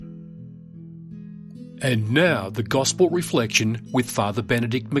And now the Gospel Reflection with Father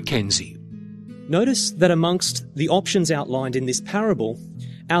Benedict Mackenzie. Notice that amongst the options outlined in this parable,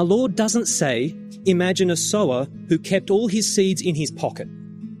 our Lord doesn't say, imagine a sower who kept all his seeds in his pocket.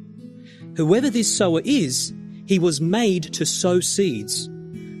 Whoever this sower is, he was made to sow seeds,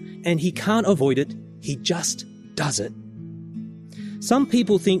 and he can't avoid it, he just does it. Some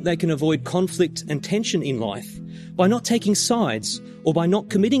people think they can avoid conflict and tension in life by not taking sides or by not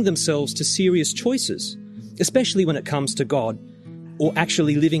committing themselves to serious choices, especially when it comes to God, or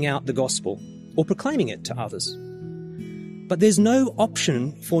actually living out the gospel, or proclaiming it to others. But there's no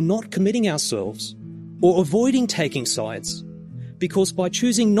option for not committing ourselves or avoiding taking sides, because by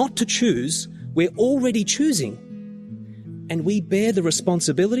choosing not to choose, we're already choosing, and we bear the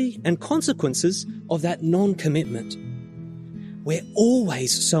responsibility and consequences of that non-commitment. We're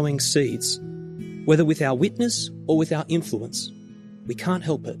always sowing seeds, whether with our witness or with our influence. We can't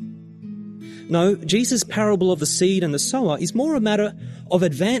help it. No, Jesus' parable of the seed and the sower is more a matter of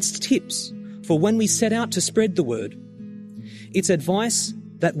advanced tips for when we set out to spread the word. It's advice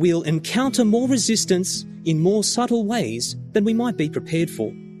that we'll encounter more resistance in more subtle ways than we might be prepared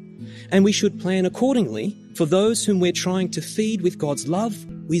for. And we should plan accordingly for those whom we're trying to feed with God's love,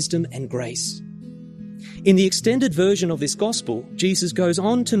 wisdom, and grace. In the extended version of this gospel, Jesus goes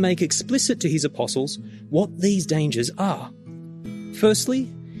on to make explicit to his apostles what these dangers are.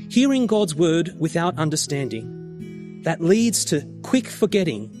 Firstly, hearing God's word without understanding. That leads to quick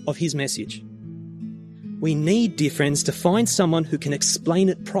forgetting of his message. We need, dear friends, to find someone who can explain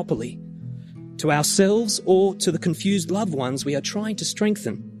it properly to ourselves or to the confused loved ones we are trying to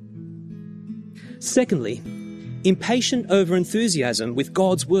strengthen. Secondly, impatient over-enthusiasm with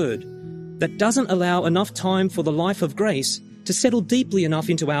God's word that doesn't allow enough time for the life of grace to settle deeply enough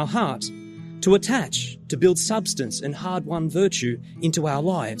into our heart, to attach, to build substance and hard-won virtue into our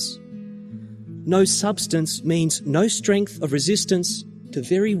lives. No substance means no strength of resistance to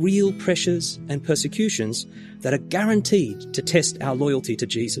very real pressures and persecutions that are guaranteed to test our loyalty to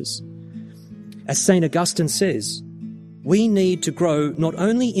Jesus. As St. Augustine says, we need to grow not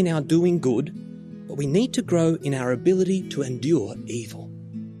only in our doing good, but we need to grow in our ability to endure evil.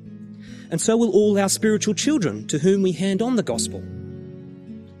 And so will all our spiritual children to whom we hand on the gospel.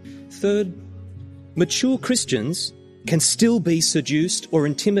 Third, mature Christians can still be seduced or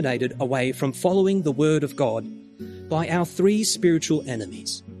intimidated away from following the word of God by our three spiritual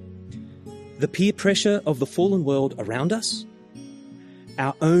enemies: the peer pressure of the fallen world around us,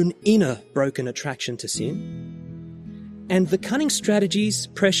 our own inner broken attraction to sin, and the cunning strategies,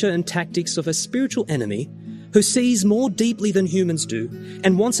 pressure and tactics of a spiritual enemy who sees more deeply than humans do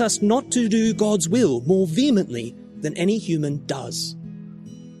and wants us not to do God's will more vehemently than any human does.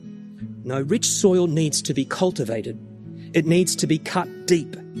 No, rich soil needs to be cultivated. It needs to be cut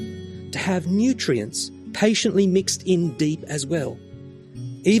deep, to have nutrients patiently mixed in deep as well,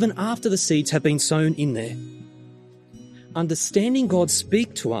 even after the seeds have been sown in there. Understanding God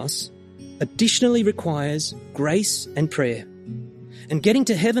speak to us additionally requires grace and prayer. And getting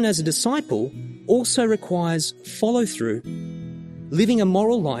to heaven as a disciple also requires follow-through, living a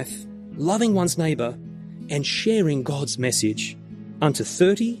moral life, loving one's neighbour, and sharing God's message unto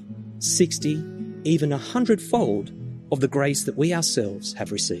 30, 60, even 100-fold of the grace that we ourselves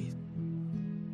have received.